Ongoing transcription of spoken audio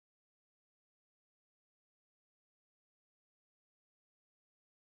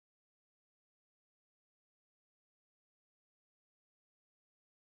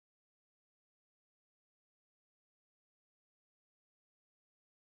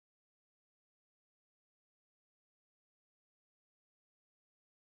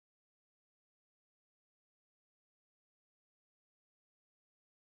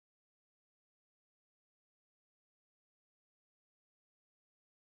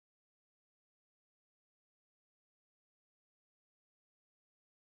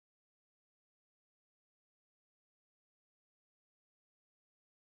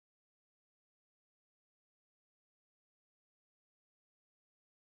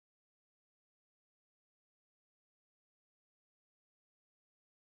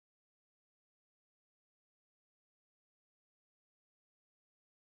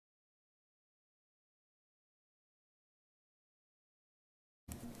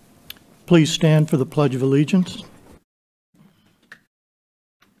Please stand for the Pledge of Allegiance.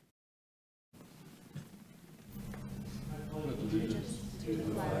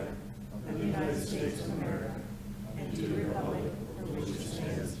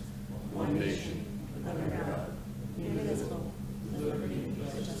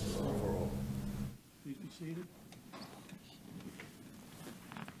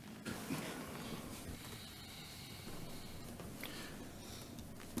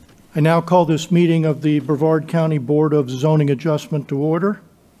 I now call this meeting of the Brevard County Board of Zoning Adjustment to order.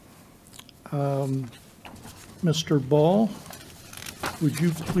 Mr. Ball, would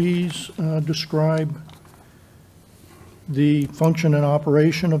you please describe the function and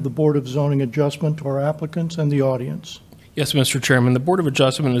operation of the Board of Zoning Adjustment to our applicants and the audience? Yes, Mr. Chairman. The Board of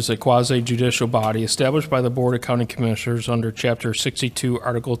Adjustment is a quasi-judicial body established by the Board of County Commissioners under Chapter 62,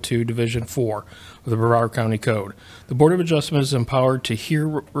 Article 2, Division 4 of the Brevard County Code. The Board of Adjustment is empowered to hear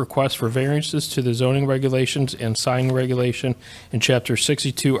requests for variances to the zoning regulations and sign regulation in Chapter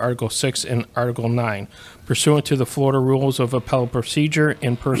 62, Article 6, and Article 9, pursuant to the Florida Rules of Appellate Procedure,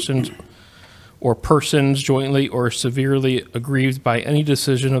 and persons jointly or severely aggrieved by any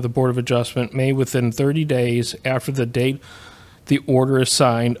decision of the Board of Adjustment may within 30 days after the date the order is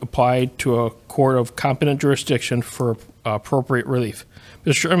signed apply to a court of competent jurisdiction for appropriate relief.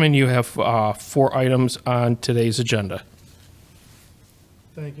 Mr. Chairman, you have 4 items on today's agenda.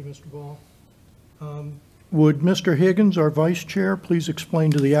 Thank you, Mr. Ball. Would Mr. Higgins, our Vice Chair, please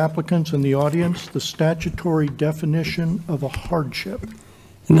explain to the applicants and the audience the statutory definition of a hardship?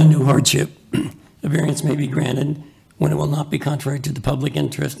 An undue hardship. A variance may be granted when it will not be contrary to the public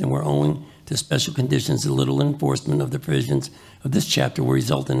interest and where owing to special conditions, the little enforcement of the provisions of this chapter will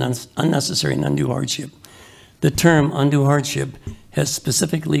result in unnecessary and undue hardship. The term undue hardship has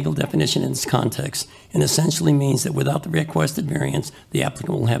specific legal definition in its context and essentially means that without the requested variance, the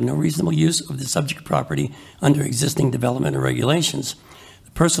applicant will have no reasonable use of the subject property under existing development or regulations.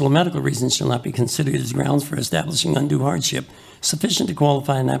 The personal or medical reasons shall not be considered as grounds for establishing undue hardship sufficient to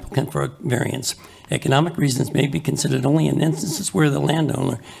qualify an applicant for a variance. Economic reasons may be considered only in instances where the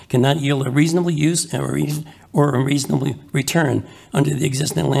landowner cannot yield a reasonable use or a reasonable return under the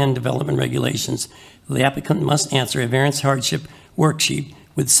existing land development regulations. The applicant must answer a variance hardship worksheet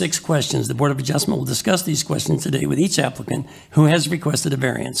with 6 questions. The Board of Adjustment will discuss these questions today with each applicant who has requested a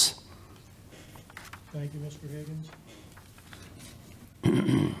variance. Thank you, Mr. Higgins.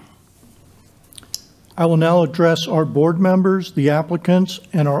 I will now address our board members, the applicants,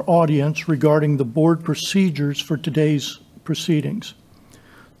 and our audience regarding the board procedures for today's proceedings.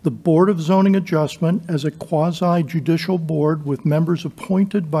 The Board of Zoning Adjustment, as a quasi-judicial board with members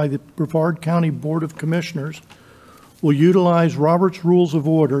appointed by the Brevard County Board of Commissioners, will utilize Robert's Rules of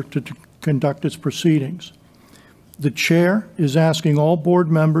Order to conduct its proceedings. The chair is asking all board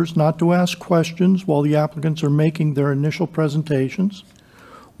members not to ask questions while the applicants are making their initial presentations.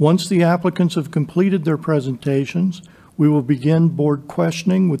 Once the applicants have completed their presentations, we will begin board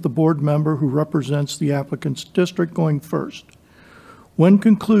questioning with the board member who represents the applicant's district going first. When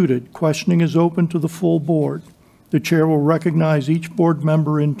concluded, questioning is open to the full board. The chair will recognize each board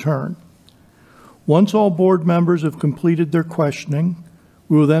member in turn. Once all board members have completed their questioning,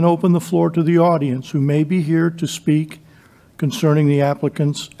 we will then open the floor to the audience who may be here to speak concerning the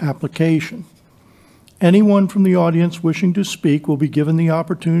applicant's application. Anyone from the audience wishing to speak will be given the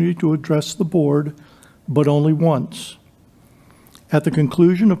opportunity to address the board, but only once. At the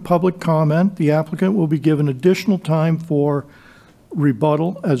conclusion of public comment, the applicant will be given additional time for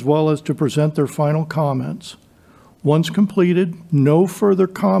rebuttal as well as to present their final comments. Once completed, no further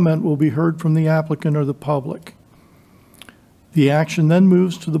comment will be heard from the applicant or the public. The action then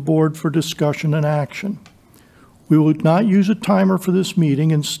moves to the board for discussion and action. We will not use a timer for this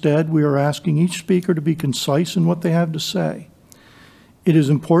meeting. Instead, we are asking each speaker to be concise in what they have to say. It is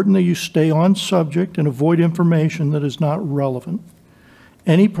important that you stay on subject and avoid information that is not relevant.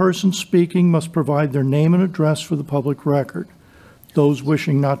 Any person speaking must provide their name and address for the public record. Those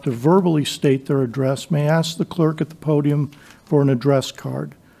wishing not to verbally state their address may ask the clerk at the podium for an address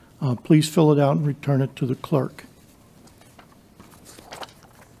card. Please fill it out and return it to the clerk.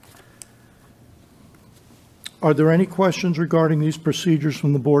 Are there any questions regarding these procedures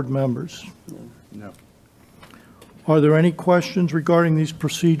from the board members? No. Are there any questions regarding these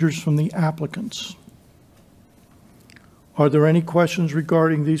procedures from the applicants? Are there any questions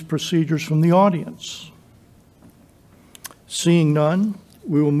regarding these procedures from the audience? Seeing none,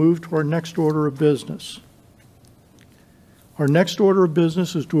 we will move to our next order of business. Our next order of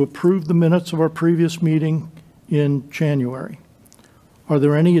business is to approve the minutes of our previous meeting in January. Are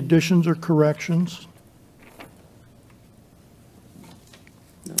there any additions or corrections?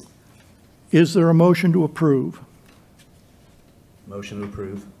 Is there a motion to approve? Motion to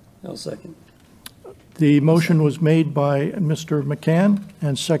approve. I'll second. The motion was made by Mr. McCann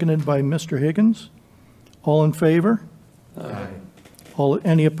and seconded by Mr. Higgins. All in favor? Aye.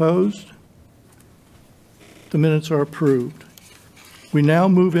 Any opposed? The minutes are approved. We now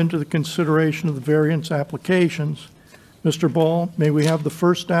move into the consideration of the variance applications. Mr. Ball, may we have the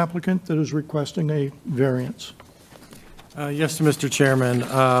first applicant that is requesting a variance? Yes, Mr. Chairman.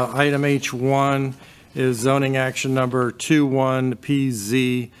 Item H1 is zoning action number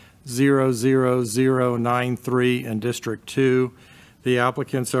 21PZ00093 in District 2. The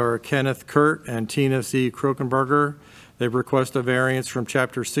applicants are Kenneth Kurt and Tina C. Krokenberger. They request a variance from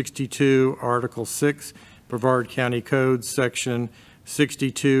Chapter 62, Article 6, Brevard County Code, Section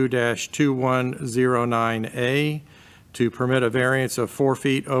 62-2109A, to permit a variance of 4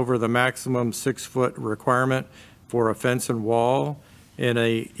 feet over the maximum 6-foot requirement for a fence and wall in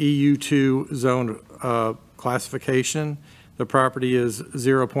a EU2 zone classification. The property is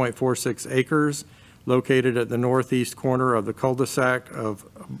 0.46 acres, located at the northeast corner of the cul-de-sac of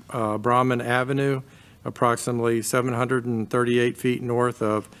Brahman Avenue, approximately 738 feet north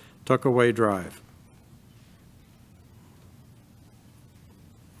of Tuckaway Drive.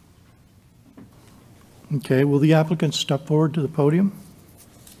 Okay, will the applicant step forward to the podium?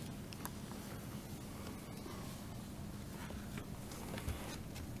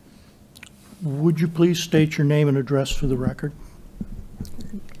 Would you please state your name and address for the record?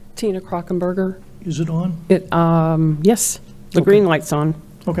 Tina Krokenberger. Is it on? Yes, the Okay. green light's on.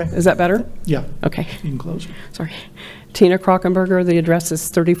 Okay, Is that better? yeah, Okay, you can close it. sorry. Tina Krokenberger, the address is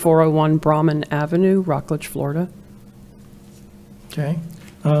 3401 Brahman Avenue, Rockledge, Florida. Okay,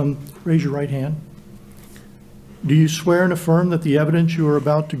 raise your right hand. Do you swear and affirm that the evidence you are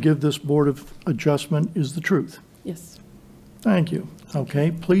about to give this Board of Adjustment is the truth? Yes. Thank you.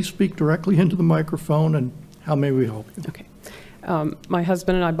 Okay, please speak directly into the microphone, and how may we help you? Okay. My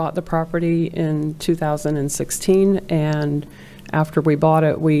husband and I bought the property in 2016, and after we bought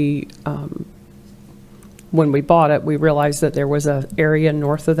it, when we bought it, we realized that there was an area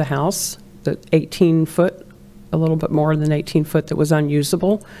north of the house, that 18 foot, a little bit more than 18 foot, that was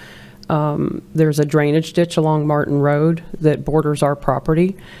unusable. There's a drainage ditch along Martin Road that borders our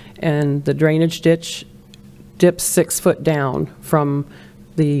property, and the drainage ditch dips 6 foot down from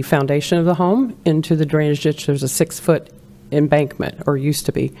the foundation of the home into the drainage ditch. There's a 6-foot embankment, or used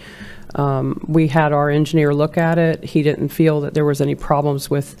to be. We had our engineer look at it. He didn't feel that there was any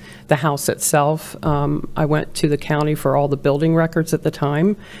problems with the house itself. I went to the county for all the building records at the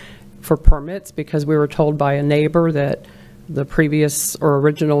time for permits, because we were told by a neighbor that the previous or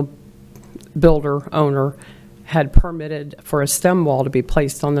original builder owner had permitted for a stem wall to be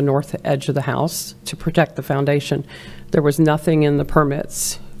placed on the north edge of the house to protect the foundation. There was nothing in the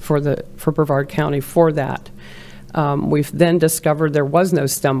permits for Brevard County for that. We've then discovered there was no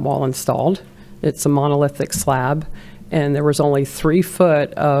stem wall installed. It's a monolithic slab, and there was only 3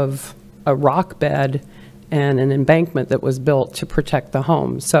 foot of a rock bed and an embankment that was built to protect the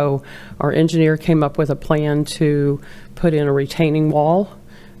home. So our engineer came up with a plan to put in a retaining wall,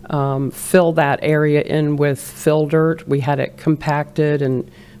 fill that area in with fill dirt. We had it compacted and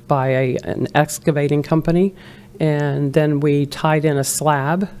by an excavating company, and then we tied in a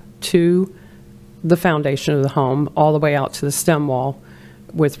slab to the foundation of the home all the way out to the stem wall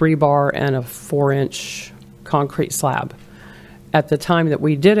with rebar and a 4-inch concrete slab. At the time that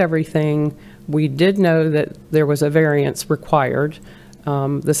we did everything, we did know that there was a variance required.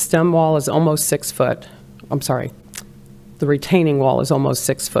 The stem wall is almost 6 foot. I'm sorry. The retaining wall is almost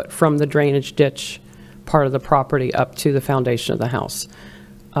 6 foot from the drainage ditch part of the property up to the foundation of the house.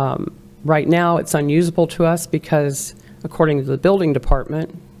 Right now, it's unusable to us because, according to the building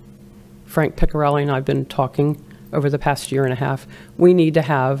department, Frank Piccarelli and I have been talking over the past year and a half, we need to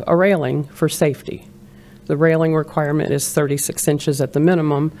have a railing for safety. The railing requirement is 36 inches at the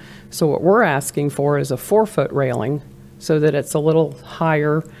minimum, so what we're asking for is a 4-foot railing so that it's a little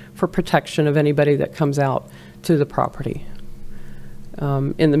higher for protection of anybody that comes out to the property.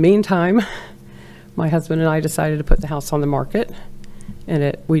 In the meantime, my husband and I decided to put the house on the market,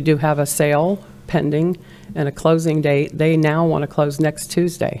 and we do have a sale pending and a closing date. They now want to close next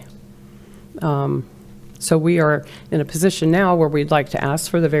Tuesday. So we are in a position now where we'd like to ask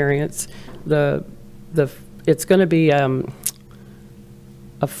for the variance. It's going to be a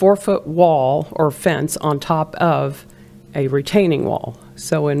 4-foot wall or fence on top of a retaining wall.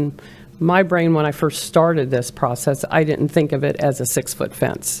 So in my brain, when I first started this process, I didn't think of it as a 6-foot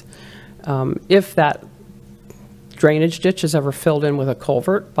fence. If that drainage ditch is ever filled in with a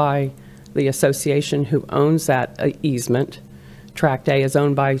culvert by the association who owns that easement Tract A is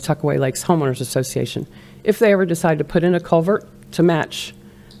owned by Tuckaway Lakes Homeowners Association. If they ever decide to put in a culvert to match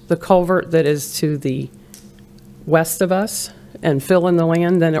the culvert that is to the west of us and fill in the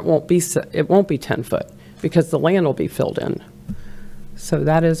land, then it won't be 10 foot because the land will be filled in. So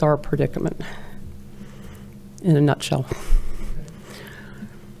that is our predicament in a nutshell.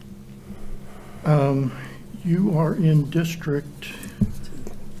 You are in District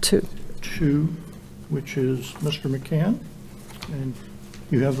 2. 2, which is Mr. McCann, and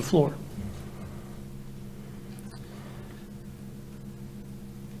you have the floor.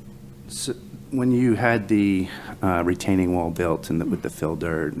 So when you had the retaining wall built and with the fill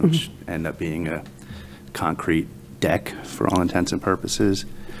dirt, which ended up being a concrete deck for all intents and purposes,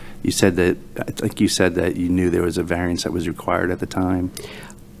 you said that, I think you said that you knew there was a variance that was required at the time.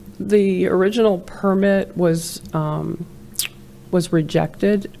 The original permit was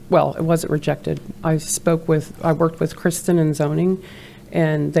rejected. Well, it wasn't rejected. I worked with Kristen in zoning,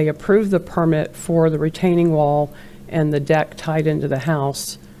 and they approved the permit for the retaining wall and the deck tied into the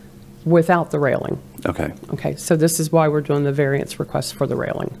house without the railing. Okay. Okay, so this is why we're doing the variance request for the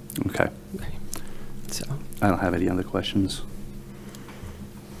railing. Okay. Okay. So, I don't have any other questions.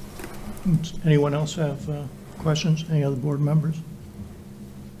 Anyone else have questions? Any other board members?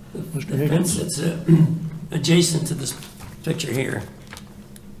 Mr. The fence Higgins? that's adjacent to this picture here,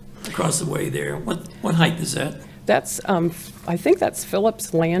 across the way there, what height is that? that's, I think that's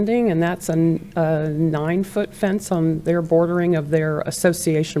Phillips Landing, and that's a 9-foot fence on their bordering of their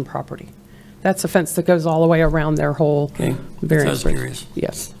association property. That's a fence that goes all the way around their whole Okay, variance. I was curious.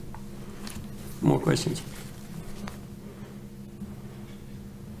 Yes. More questions?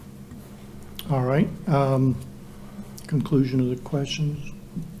 All right. Conclusion of the questions.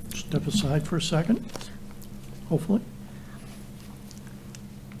 Step aside for a second, hopefully.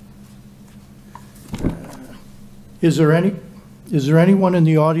 Is there anyone in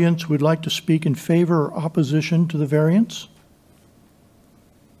the audience who would like to speak in favor or opposition to the variance?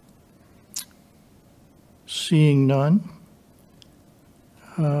 Seeing none,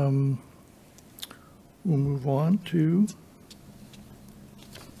 we'll move on to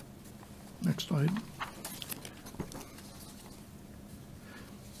next item.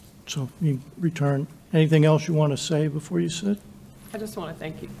 So you return. Anything else you want to say before you sit? I just want to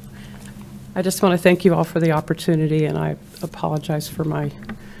thank you. I just want to thank you all for the opportunity, and I apologize for my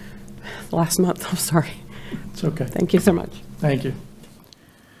last month. I'm sorry. It's okay. Thank you so much. Thank you.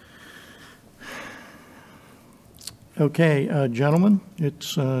 Okay, gentlemen,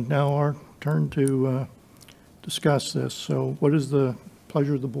 it's now our turn to discuss this. So what is the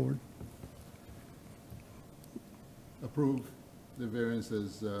pleasure of the board? Approve the variance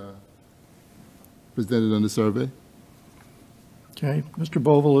as presented on the survey. Okay, Mr.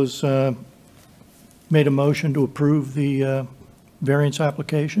 Boval has made a motion to approve the variance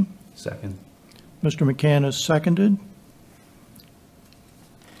application. Second. Mr. McCann has seconded.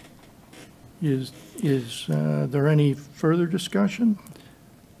 Is there any further discussion?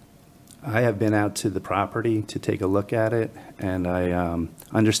 I have been out to the property to take a look at it, and I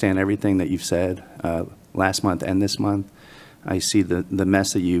understand everything that you've said last month and this month. I see the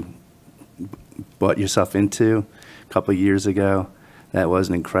mess that you brought yourself into a couple of years ago. That was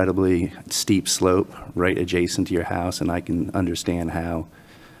an incredibly steep slope right adjacent to your house, and I can understand how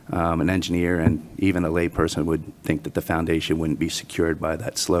an engineer and even a layperson would think that the foundation wouldn't be secured by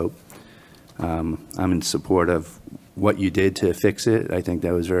that slope. I'm in support of what you did to fix it. I think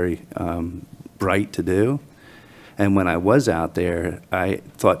that was very bright to do. And when I was out there, I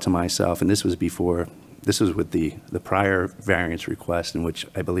thought to myself, and this was with the prior variance request, in which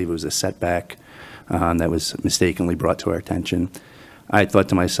I believe it was a setback that was mistakenly brought to our attention. I thought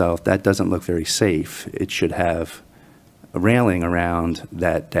to myself, that doesn't look very safe. It should have a railing around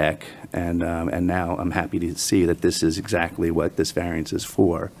that deck, and now I'm happy to see that this is exactly what this variance is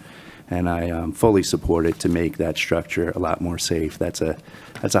for. And I fully support it to make that structure a lot more safe. That's a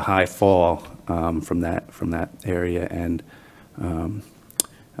high fall from that area, and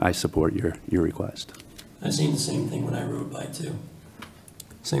I support your request. I seen the same thing when I rode by too.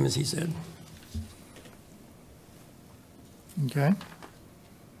 Same as he said. Okay.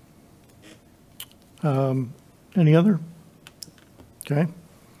 Any other? Okay.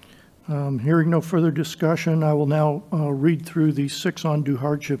 Hearing no further discussion, I will now read through the 6 undue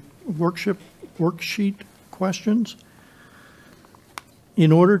hardship worksheet questions.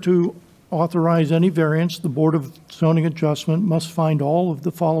 In order to authorize any variance, the Board of Zoning Adjustment must find all of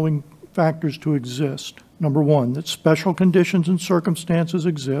the following factors to exist. Number 1, that special conditions and circumstances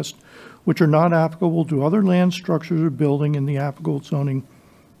exist which are not applicable to other land, structures, or building in the applicable zoning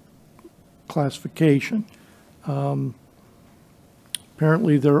classification.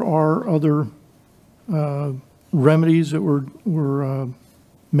 Apparently, there are other remedies that were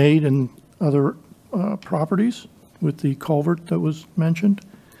made in other properties with the culvert that was mentioned.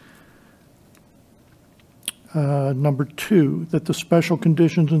 Number 2, that the special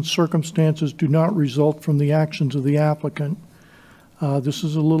conditions and circumstances do not result from the actions of the applicant. This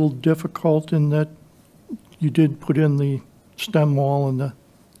is a little difficult in that you did put in the stem wall and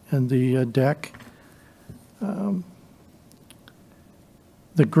the deck.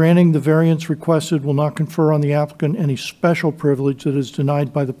 That granting the variance requested will not confer on the applicant any special privilege that is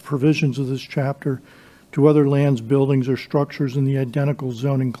denied by the provisions of this chapter to other lands, buildings, or structures in the identical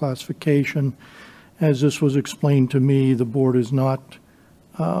zoning classification. As this was explained to me, the board is not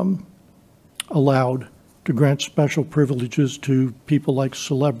allowed to grant special privileges to people like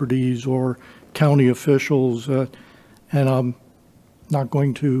celebrities or county officials, and I'm not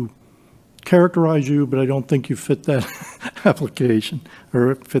going to characterize you, but I don't think you fit that application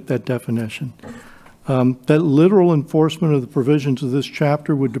or fit that definition. That literal enforcement of the provisions of this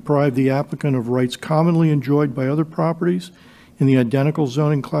chapter would deprive the applicant of rights commonly enjoyed by other properties in the identical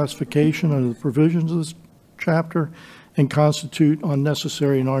zoning classification under the provisions of this chapter and constitute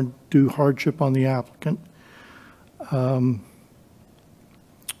unnecessary and undue hardship on the applicant.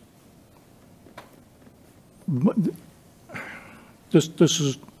 This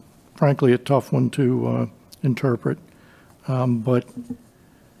is frankly a tough one to interpret, but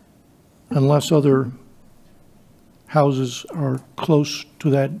unless other houses are close to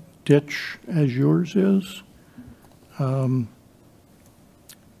that ditch as yours is,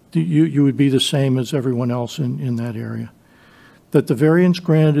 you would be the same as everyone else in that area. That the variance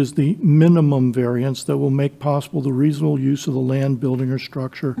granted is the minimum variance that will make possible the reasonable use of the land, building, or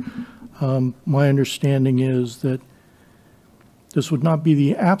structure. My understanding is that this would not be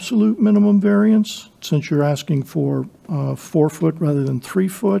the absolute minimum variance, since you're asking for 4 foot rather than 3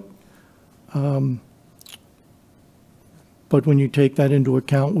 foot. But when you take that into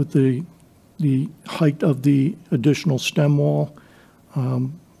account with the height of the additional stem wall,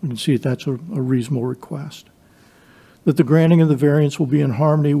 you can see that that's a reasonable request. That the granting of the variance will be in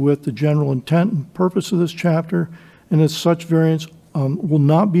harmony with the general intent and purpose of this chapter, and that such variance will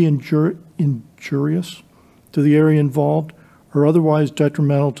not be injurious to the area involved or otherwise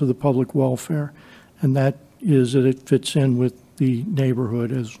detrimental to the public welfare. And that is that it fits in with the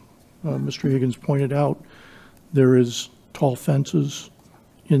neighborhood. As Mr. Higgins pointed out, there is tall fences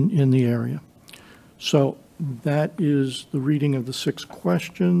in the area. So that is the reading of the 6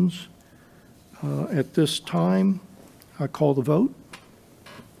 questions. At this time, I call the vote.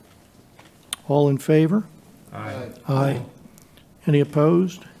 All in favor? Aye. Aye. Any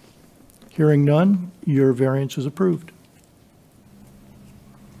opposed? Hearing none, your variance is approved.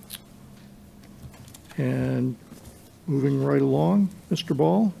 And moving right along, Mr.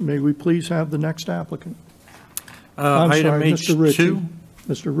 Ball, may we please have the next applicant? I'm Item sorry, Mr. Ritchie. H2.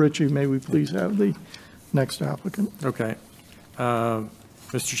 Mr. Ritchie, may we please have the next applicant? Okay.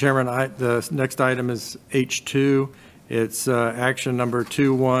 Mr. Chairman, the next item is H2. It's action number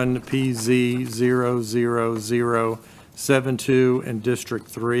 21PZ00072 in District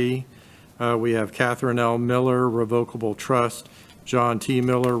 3. We have Catherine L. Miller, Revocable Trust. John T.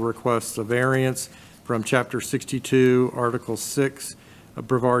 Miller requests a variance from Chapter 62, Article 6 of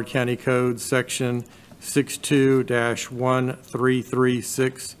Brevard County Code, Section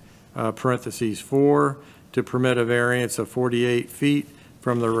 62-1336, parentheses 4, to permit a variance of 48 feet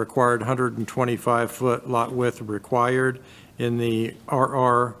from the required 125-foot lot width required in the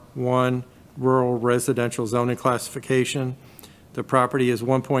RR1 Rural Residential Zoning Classification. The property is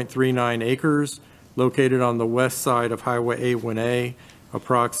 1.39 acres, located on the west side of Highway A1A,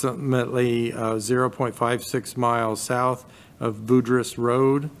 approximately 0.56 miles south of Boudris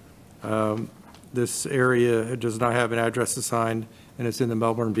Road. This area does not have an address assigned, and it's in the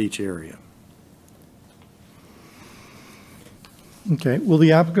Melbourne Beach area. Okay, will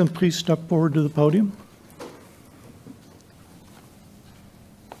the applicant please step forward to the podium?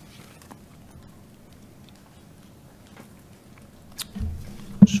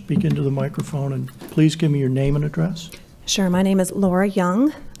 Speak into the microphone and please give me your name and address. Sure. My name is Laura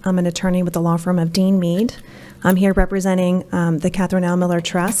Young. I'm an attorney with the law firm of Dean Mead. I'm here representing the Catherine L. Miller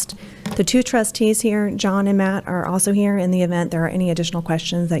Trust. The 2 trustees here, John and Matt, are also here in the event there are any additional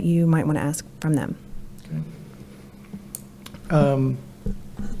questions that you might want to ask from them. Okay.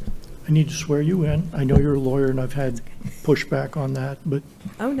 I need to swear you in. I know you're a lawyer and I've had pushback on that, but.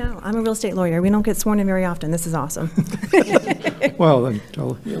 Oh, no. I'm a real estate lawyer. We don't get sworn in very often. This is awesome. Well, then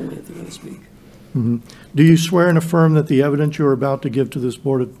tell. You only have to go to speak. Mm-hmm. Do you swear and affirm that the evidence you are about to give to this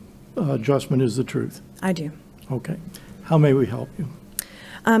Board of Adjustment is the truth? I do. Okay. How may we help you?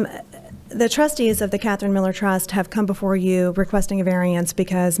 The trustees of the Catherine Miller Trust have come before you requesting a variance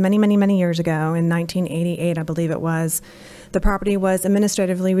because many, many, many years ago, in 1988, I believe it was, the property was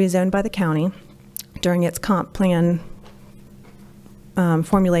administratively rezoned by the county during its comp plan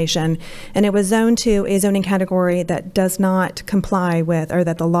formulation, and it was zoned to a zoning category that does not comply with, or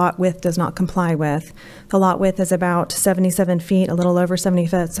that the lot width does not comply with. The lot width is about 77 feet, a little over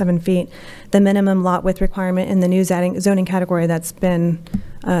 77 feet. The minimum lot width requirement in the new zoning category that's been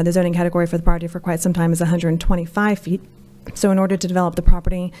the zoning category for the property for quite some time is 125 feet. So in order to develop the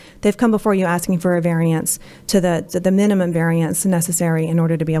property, they've come before you asking for a variance to the minimum variance necessary in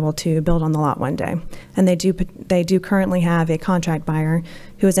order to be able to build on the lot one day. And they do currently have a contract buyer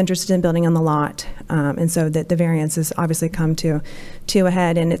who is interested in building on the lot. And so the variance has obviously come to a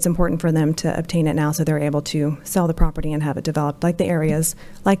head, and it's important for them to obtain it now so they're able to sell the property and have it developed like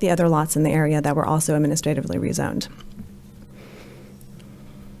the other lots in the area that were also administratively rezoned.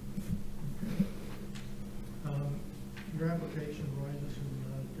 Your application arises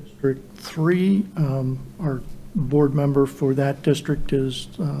in District 3. Our board member for that district is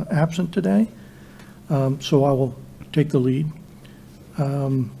absent today, so I will take the lead.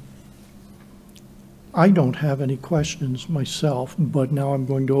 I don't have any questions myself, but now I'm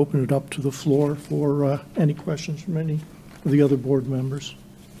going to open it up to the floor for any questions from any of the other board members.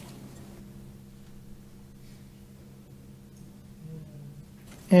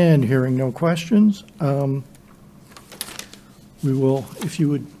 And hearing no questions, we will, if you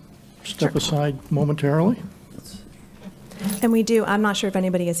would step aside momentarily. And we do, I'm not sure if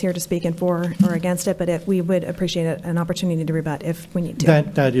anybody is here to speak in for or against it, but if we would appreciate an opportunity to rebut if we need to.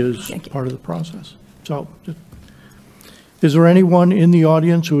 That is part of the process. So, is there anyone in the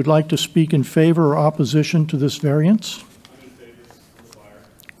audience who would like to speak in favor or opposition to this variance? I'm in favor of the fire.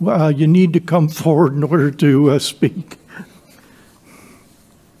 Well, you need to come forward in order to speak.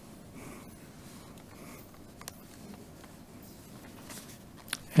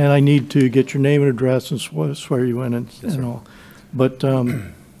 And I need to get your name and address and swear you in and all. But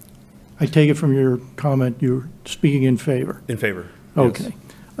I take it from your comment you're speaking in favor. In favor. Okay.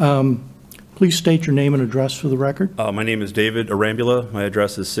 Yes. Please state your name and address for the record. My name is David Arambula. My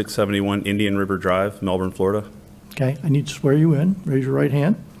address is 671 Indian River Drive, Melbourne, Florida. Okay. I need to swear you in. Raise your right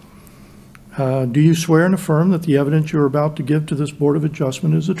hand. Do you swear and affirm that the evidence you're about to give to this Board of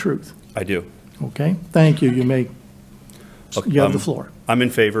Adjustment is the truth? I do. Okay. Thank you. You may. You have the floor. I'm in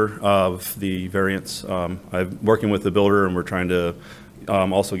favor of the variance. I'm working with the builder, and we're trying to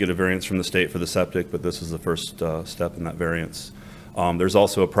also get a variance from the state for the septic, but this is the first step in that variance. There's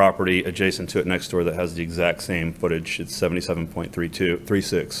also a property adjacent to it next door that has the exact same footage. It's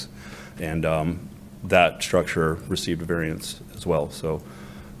 77.36, and that structure received a variance as well. So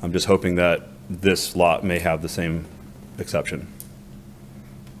I'm just hoping that this lot may have the same exception.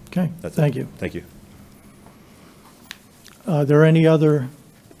 Okay. Thank you. Thank you. Are there any other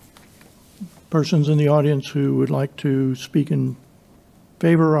persons in the audience who would like to speak in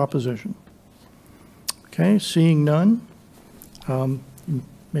favor or opposition? Okay, seeing none, you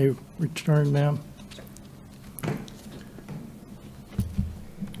may return, ma'am.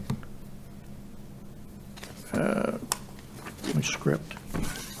 My script.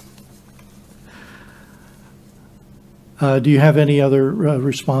 Do you have any other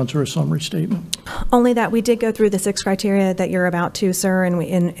response or a summary statement? Only that we did go through the 6 criteria that you're about to, sir,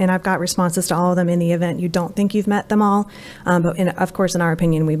 and I've got responses to all of them in the event you don't think you've met them all. But of course, in our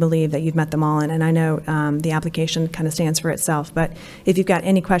opinion, we believe that you've met them all, and I know the application kind of stands for itself. But if you've got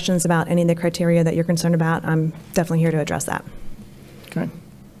any questions about any of the criteria that you're concerned about, I'm definitely here to address that. Okay.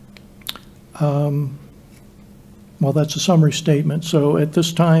 Well, that's a summary statement. So at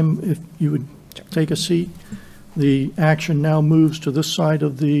this time, if you would take a seat. The action now moves to this side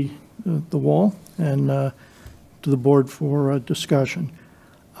of the wall and to the board for discussion.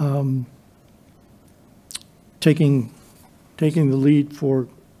 Taking the lead for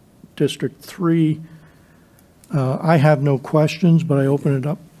District 3, I have no questions, but I open it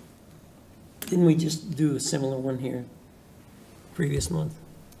up. Didn't we just do a similar one here previous month?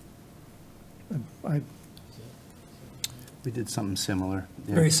 We did something similar.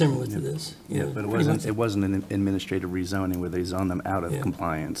 Yeah. Very similar to this. Yeah, but it wasn't an administrative rezoning where they zoned them out of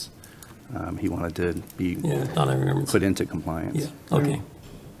compliance. He wanted to be put into compliance. Yeah. Okay.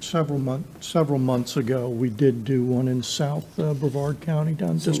 Several months ago, we did do one in South Brevard County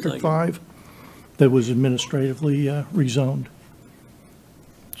down District 5 that was administratively rezoned.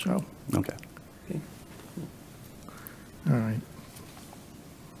 So. Okay. All right.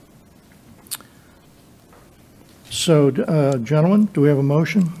 So, gentlemen, do we have a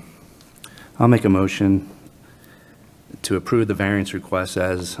motion? I'll make a motion to approve the variance request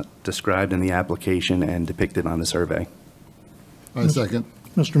as described in the application and depicted on the survey. I second.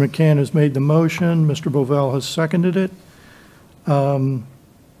 Mr. McCann has made the motion. Mr. Bovell has seconded it.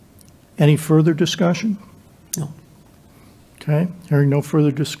 Any further discussion? No. Okay, hearing no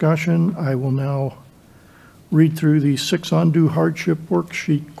further discussion, I will now read through the 6 undue hardship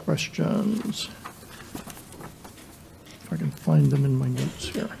worksheet questions. If I can find them in my notes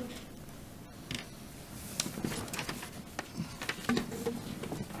here.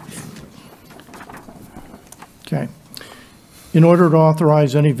 Okay. In order to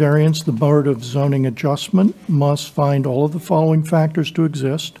authorize any variance, the Board of Zoning Adjustment must find all of the following factors to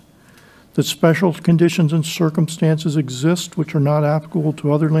exist: that special conditions and circumstances exist which are not applicable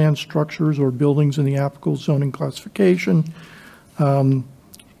to other land structures or buildings in the applicable zoning classification.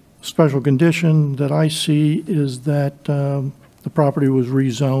 Special condition that I see is that the property was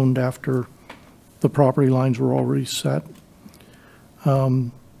rezoned after the property lines were already set.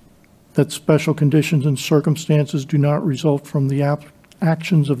 That special conditions and circumstances do not result from the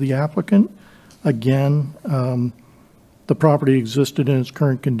actions of the applicant. Again, the property existed in its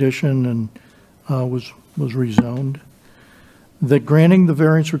current condition and was rezoned. That granting the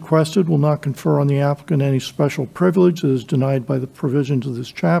variance requested will not confer on the applicant any special privilege that is denied by the provisions of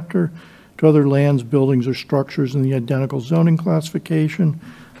this chapter to other lands, buildings, or structures in the identical zoning classification.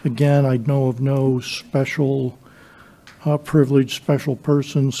 Again, I know of no special privilege, special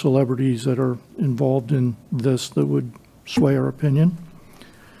persons, celebrities that are involved in this that would sway our opinion.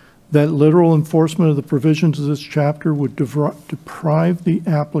 That literal enforcement of the provisions of this chapter would deprive the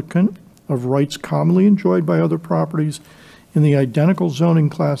applicant of rights commonly enjoyed by other properties in the identical zoning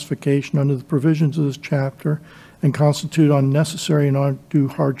classification under the provisions of this chapter and constitute unnecessary and undue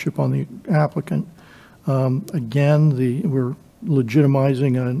hardship on the applicant. Again, we're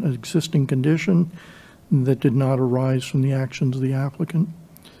legitimizing an existing condition that did not arise from the actions of the applicant.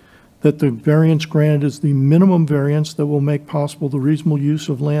 That the variance granted is the minimum variance that will make possible the reasonable use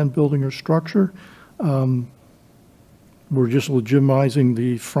of land, building, or structure. We're just legitimizing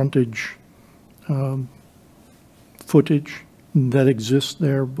the frontage footage that exists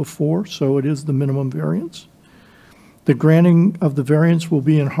there before, so it is the minimum variance. The granting of the variance will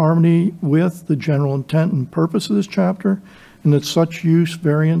be in harmony with the general intent and purpose of this chapter, and that such use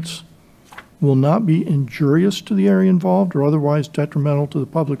variance will not be injurious to the area involved or otherwise detrimental to the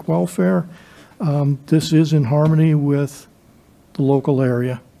public welfare. This is in harmony with the local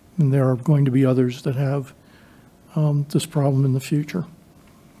area, and there are going to be others that have this problem in the future.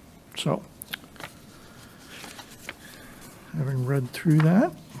 So, having read through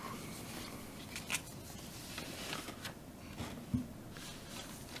that,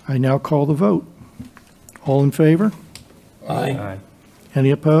 I now call the vote. All in favor? Aye.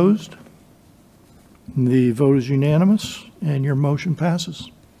 Any opposed? The vote is unanimous, and your motion passes.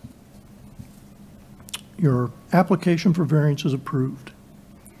 Your application for variance is approved.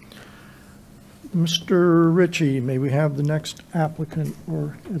 Mr. Ritchie, may we have the next applicant,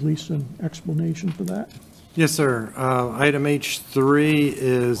 or at least an explanation for that? Yes, sir. Item H3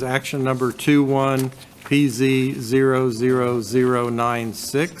 is action number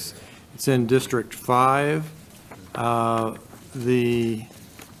 21PZ00096. It's in District 5. Let me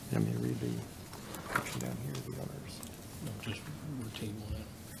read the action down here, the owners.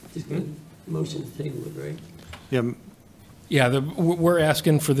 Just get a motion to table it, right? Yeah, Yeah, we're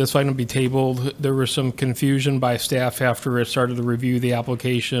asking for this item to be tabled. There was some confusion by staff after it started to review the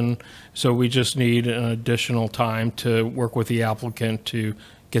application, so we just need an additional time to work with the applicant to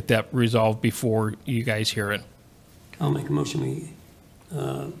get that resolved before you guys hear it. I'll make a motion we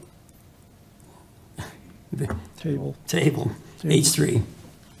Table. table H3.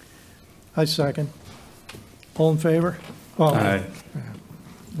 I second. All in favor? Well, Aye.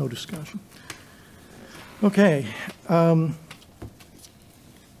 no discussion. Okay.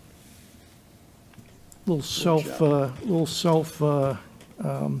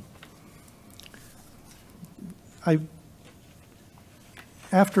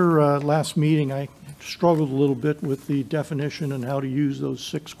 After last meeting, I struggled a little bit with the definition and how to use those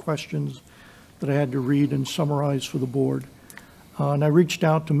 6 questions that I had to read and summarize for the board. And I reached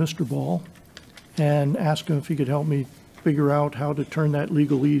out to Mr. Ball and asked him if he could help me figure out how to turn that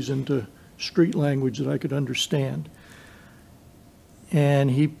legalese into street language that I could understand.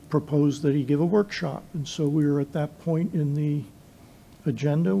 And he proposed that he give a workshop. And so we were at that point in the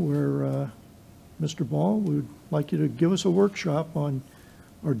agenda where Mr. Ball, we would like you to give us a workshop on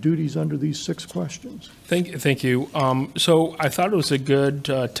our duties under these 6 questions. Thank you. So I thought it was a good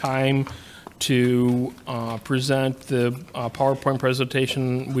time to present the PowerPoint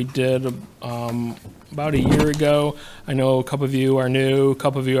presentation we did about a year ago. I know a couple of you are new, a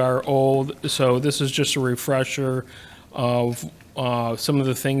couple of you are old, so this is just a refresher of some of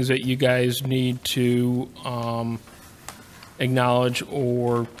the things that you guys need to acknowledge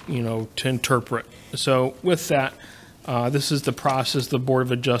or, to interpret. So with that, this is the process, the Board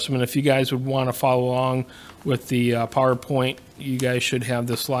of Adjustment. If you guys would want to follow along with the PowerPoint, you guys should have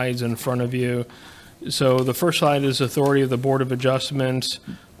the slides in front of you. So the first slide is authority of the Board of Adjustments.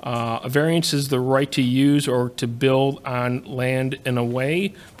 A variance is the right to use or to build on land in a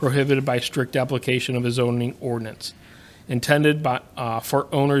way prohibited by strict application of a zoning ordinance. Intended for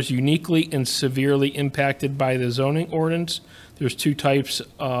owners uniquely and severely impacted by the zoning ordinance. There's two types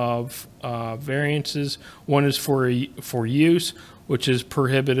of variances. One is for use, which is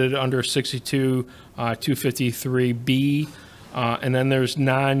prohibited under 62 253B, and then there's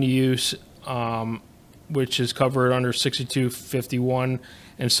non-use, which is covered under 6251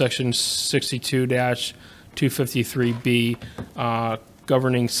 and section 62-253B,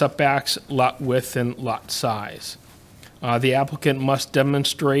 governing setbacks, lot width, and lot size. The applicant must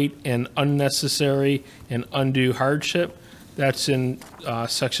demonstrate an unnecessary and undue hardship. That's in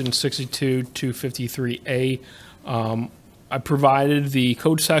section 62-253A. I provided the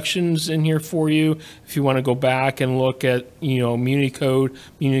code sections in here for you. If you want to go back and look at, Muni Code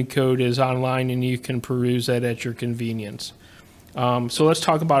is online and you can peruse that at your convenience. So let's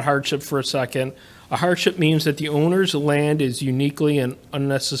talk about hardship for a second. A hardship means that the owner's land is uniquely and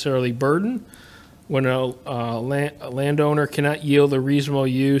unnecessarily burdened. When a landowner cannot yield a reasonable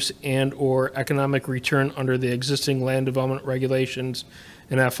use and or economic return under the existing land development regulations,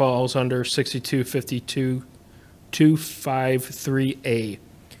 and that falls under 6252-253A.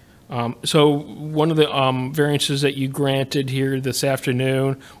 So one of the variances that you granted here this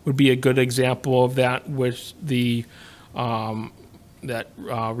afternoon would be a good example of that, with the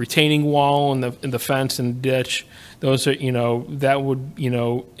retaining wall and the fence and ditch. Those are, that would,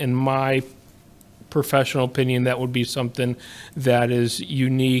 in my professional opinion, that would be something that is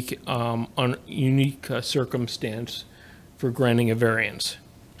unique, unique circumstance for granting a variance.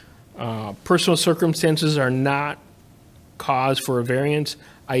 Personal circumstances are not cause for a variance,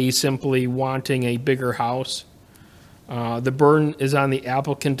 i.e. simply wanting a bigger house. The burden is on the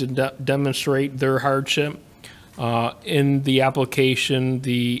applicant to demonstrate their hardship. In the application,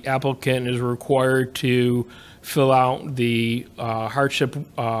 the applicant is required to fill out the hardship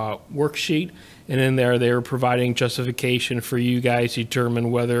worksheet, and in there they are providing justification for you guys to determine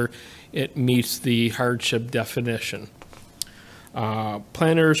whether it meets the hardship definition.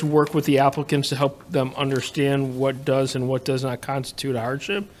 Planners work with the applicants to help them understand what does and what does not constitute a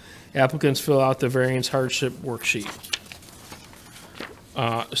hardship. Applicants fill out the variance hardship worksheet.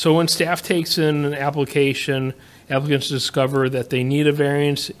 So when staff takes in an application, applicants discover that they need a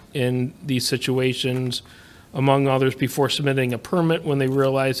variance in these situations, among others, before submitting a permit, when they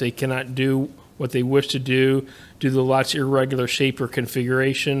realize they cannot do what they wish to do due to the lot's irregular shape or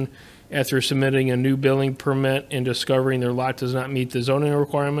configuration, after submitting a new building permit and discovering their lot does not meet the zoning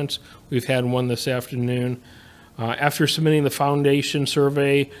requirements. We've had one this afternoon. After submitting the foundation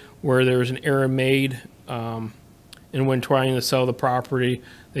survey where there was an error made, and when trying to sell the property,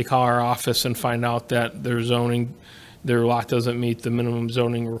 they call our office and find out that their lot doesn't meet the minimum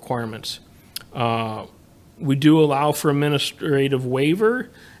zoning requirements. We do allow for administrative waiver.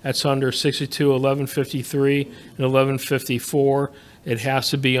 That's under 62-1153 and 1154. It has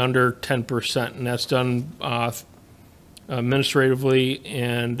to be under 10%, and that's done administratively,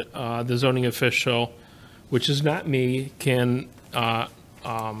 and the zoning official, which is not me, can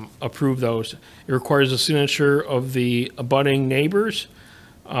approve those. It requires a signature of the abutting neighbors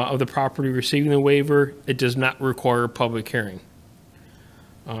of the property receiving the waiver. It does not require a public hearing.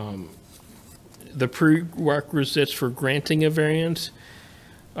 The prerequisites for granting a variance,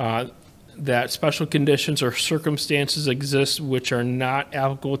 that special conditions or circumstances exist which are not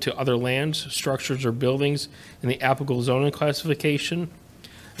applicable to other lands, structures, or buildings in the applicable zoning classification.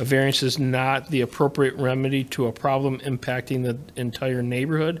 A variance is not the appropriate remedy to a problem impacting the entire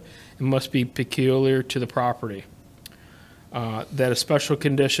neighborhood and must be peculiar to the property. That a special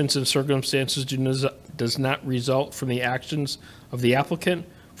conditions and circumstances does not result from the actions of the applicant.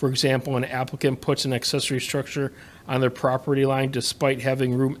 For example, an applicant puts an accessory structure on their property line despite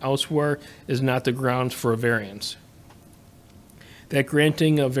having room elsewhere is not the grounds for a variance. That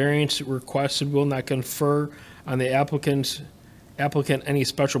granting a variance requested will not confer on the applicant any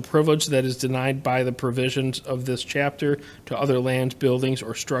special privilege that is denied by the provisions of this chapter to other lands, buildings,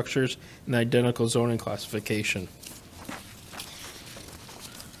 or structures in the identical zoning classification.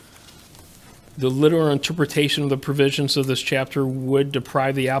 The literal interpretation of the provisions of this chapter would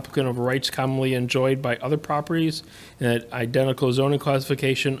deprive the applicant of rights commonly enjoyed by other properties in an identical zoning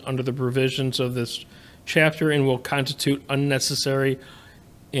classification under the provisions of this chapter and will constitute unnecessary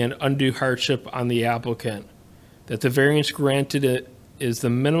and undue hardship on the applicant. That the variance granted is the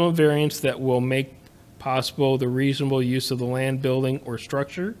minimum variance that will make possible the reasonable use of the land, building, or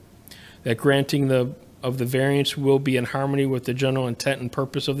structure. That granting of the variance will be in harmony with the general intent and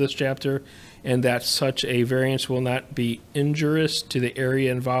purpose of this chapter, and that such a variance will not be injurious to the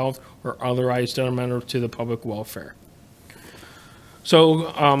area involved or otherwise detrimental to the public welfare. So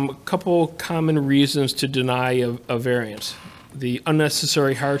a couple common reasons to deny a variance. The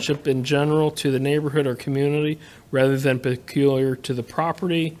unnecessary hardship in general to the neighborhood or community rather than peculiar to the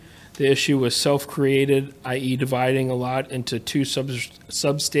property. The issue was self-created, i.e. dividing a lot into two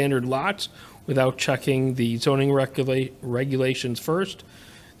substandard lots without checking the zoning regulations first.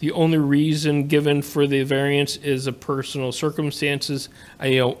 The only reason given for the variance is a personal circumstances,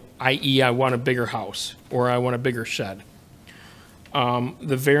 i.e. I want a bigger house or I want a bigger shed.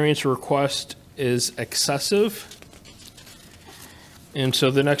 The variance request is excessive. And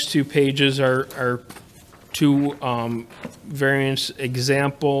so the next 2 pages are two variance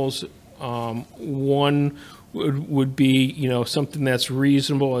examples. One would be, something that's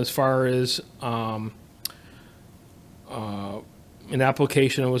reasonable as far as an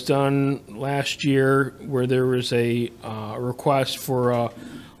application that was done last year where there was a request for a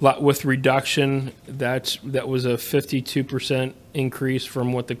lot width reduction. That was a 52% increase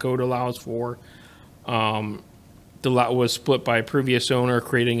from what the code allows for. The lot was split by a previous owner,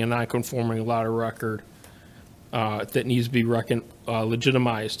 creating a non-conforming lot of record that needs to be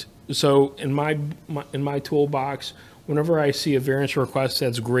legitimized. So in my toolbox, whenever I see a variance request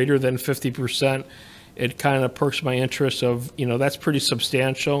that's greater than 50%, it kind of perks my interest of, that's pretty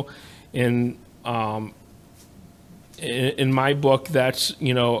substantial. In my book, that's,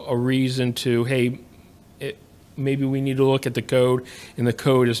 a reason to, hey, maybe we need to look at the code, and the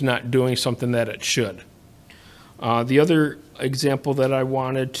code is not doing something that it should. The other example that I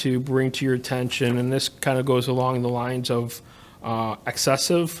wanted to bring to your attention, and this kind of goes along the lines of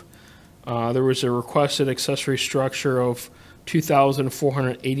excessive, there was a requested accessory structure of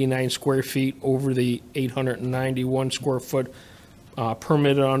 2,489 square feet over the 891 square foot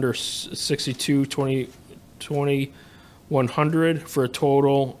permitted under 62-2100 for a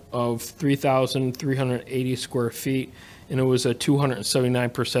total of 3,380 square feet, and it was a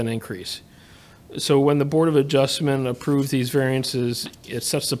 279% increase. So when the Board of Adjustment approves these variances, it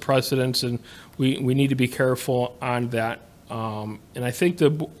sets the precedence, and we need to be careful on that. And I think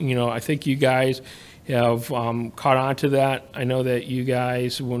I think you guys have caught on to that. I know that you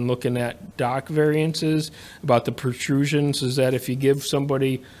guys, when looking at dock variances about the protrusions, is that if you give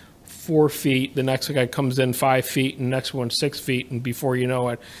somebody 4 feet, the next guy comes in 5 feet, and the next one 6 feet, and before you know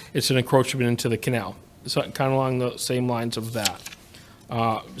it, it's an encroachment into the canal. So kind of along the same lines of that.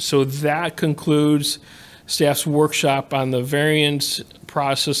 So that concludes staff's workshop on the variance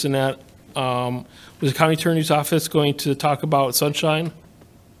process, and that was the county attorney's office going to talk about Sunshine?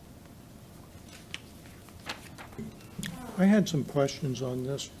 I had some questions on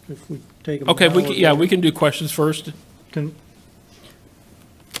this, if we take them. Okay, we can do questions first. The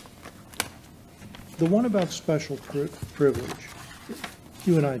one about special privilege,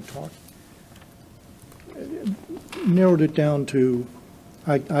 you and I talked, narrowed it down to,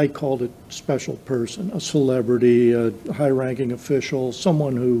 I called it special person, a celebrity, a high-ranking official,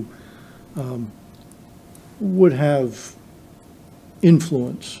 someone who would have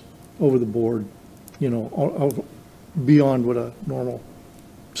influence over the board, beyond what a normal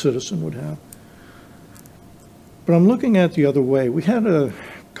citizen would have. But I'm looking at the other way. We had a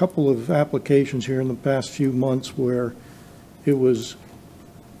couple of applications here in the past few months where it was,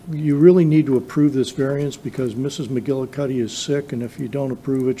 you really need to approve this variance because Mrs. McGillicuddy is sick, and if you don't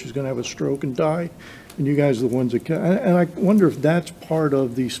approve it, she's going to have a stroke and die. And you guys are the ones that can. And I wonder if that's part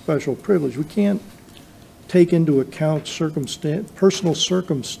of the special privilege. We can't take into account personal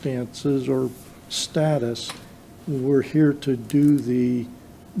circumstances or status. We're here to do the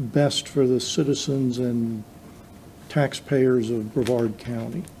best for the citizens and taxpayers of Brevard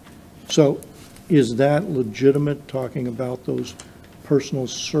County. So is that legitimate, talking about those personal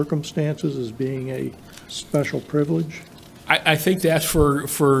circumstances as being a special privilege? I think that's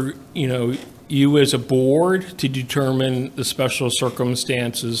for you as a board to determine the special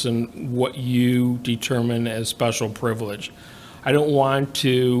circumstances and what you determine as special privilege. I don't want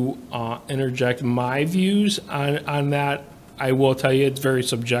to interject my views on that. I will tell you it's very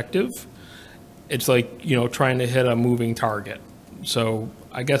subjective. It's like, trying to hit a moving target. So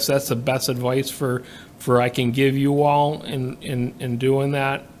I guess that's the best advice for I can give you all in doing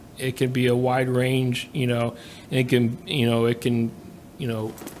that. It can be a wide range, and it can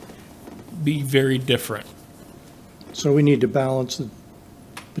be very different. So we need to balance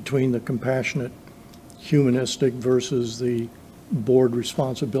between the compassionate, humanistic versus the board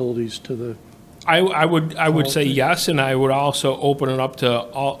responsibilities to the. I would say yes, and I would also open it up to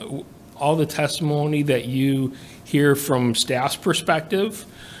all the testimony that you hear from staff's perspective,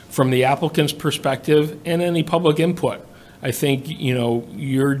 from the applicant's perspective, and any public input. I think,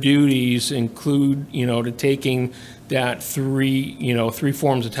 your duties include, to taking that three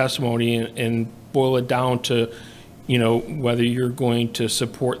forms of testimony and boil it down to, whether you're going to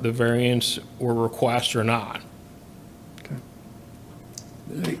support the variance or request or not.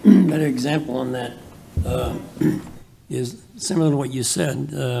 Better example on that is similar to what you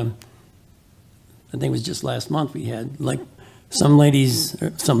said. I think it was just last month we had, like, some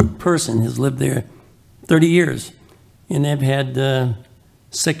person has lived there 30 years, and they've had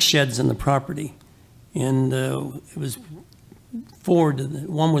 6 sheds in the property. And it was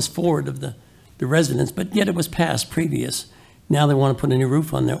one was forward of the residence, but yet it was past previous. Now they want to put a new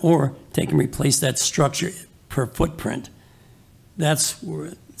roof on there, or take and replace that structure per footprint. That's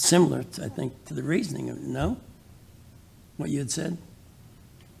where, similar, I think, to the reasoning of, no? What you had said?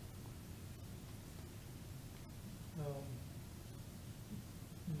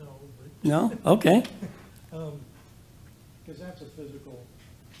 No. No? Okay. Because that's a physical,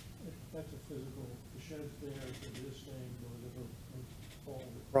 the shed's there, it's existing, or whatever,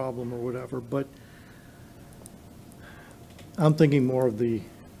 problem or whatever, but I'm thinking more of the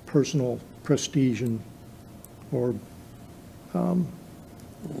personal prestige and, or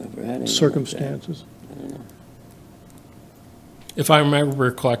circumstances. If I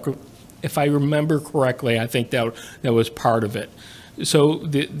remember correctly, I think that was part of it. So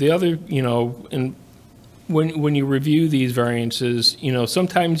the other, and when you review these variances,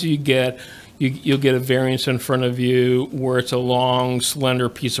 sometimes you'll get a variance in front of you where it's a long, slender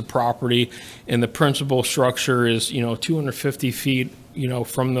piece of property, and the principal structure is 250 feet,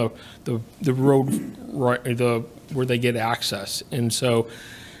 from the road, right, where they get access. And so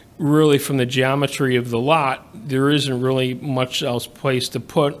really from the geometry of the lot, there isn't really much else place to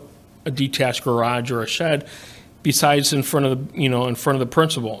put a detached garage or a shed besides in front of the, in front of the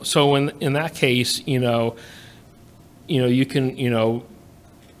principal. So in that case, you can,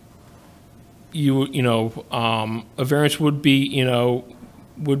 a variance would be,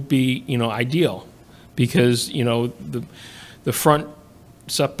 ideal, because, the front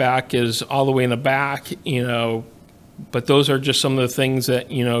setback is all the way in the back, but those are just some of the things that,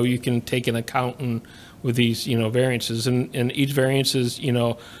 you can take into account with these, variances. And each variance is,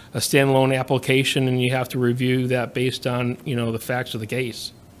 a standalone application, and you have to review that based on, the facts of the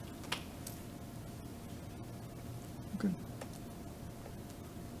case. Okay.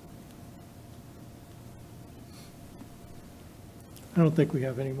 I don't think we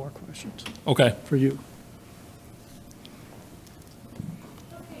have any more questions. Okay. For you.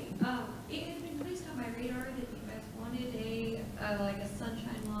 It has been placed on my radar that you guys wanted like a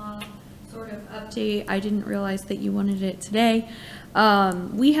sunshine law sort of update. I didn't realize that you wanted it today.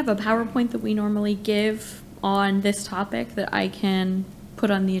 We have a PowerPoint that we normally give on this topic that I can put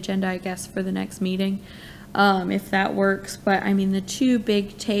on the agenda, I guess, for the next meeting, if that works. But I mean, the two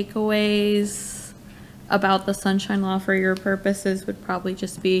big takeaways about the sunshine law for your purposes would probably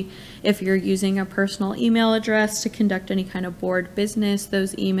just be, if you're using a personal email address to conduct any kind of board business,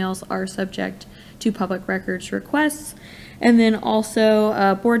 those emails are subject to public records requests. And then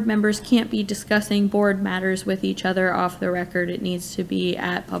also, board members can't be discussing board matters with each other off the record. It needs to be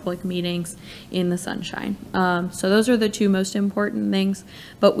at public meetings in the sunshine. So those are the two most important things,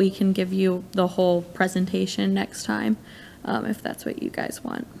 but we can give you the whole presentation next time, if that's what you guys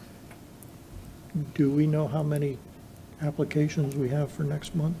want. Do we know how many applications we have for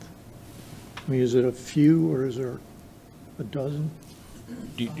next month? I mean, is it a few, or is there a dozen?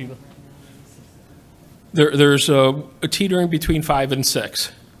 Do you know? There's a teetering between 5 and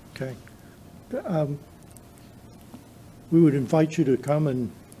 6. Okay. We would invite you to come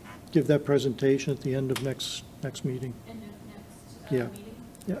and give that presentation at the end of next meeting. End of next Yeah. meeting?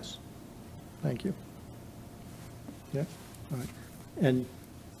 Yes. Thank you. Yeah, all right. And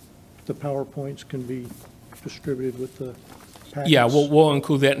the PowerPoints can be distributed with the packets? Yeah, we'll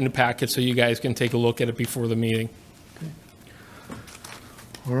include that in the packet so you guys can take a look at it before the meeting. Okay.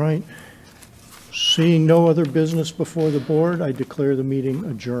 All right. Seeing no other business before the board, I declare the meeting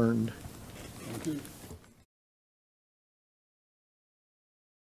adjourned.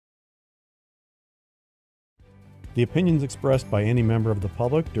 The opinions expressed by any member of the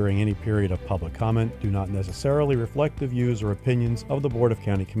public during any period of public comment do not necessarily reflect the views or opinions of the Board of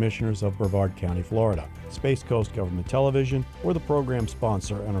County Commissioners of Brevard County, Florida, Space Coast Government Television, or the program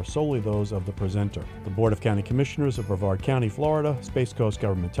sponsor, and are solely those of the presenter. The Board of County Commissioners of Brevard County, Florida, Space Coast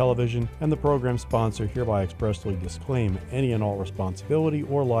Government Television, and the program sponsor hereby expressly disclaim any and all responsibility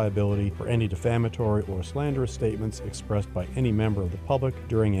or liability for any defamatory or slanderous statements expressed by any member of the public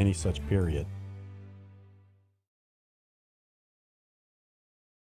during any such period.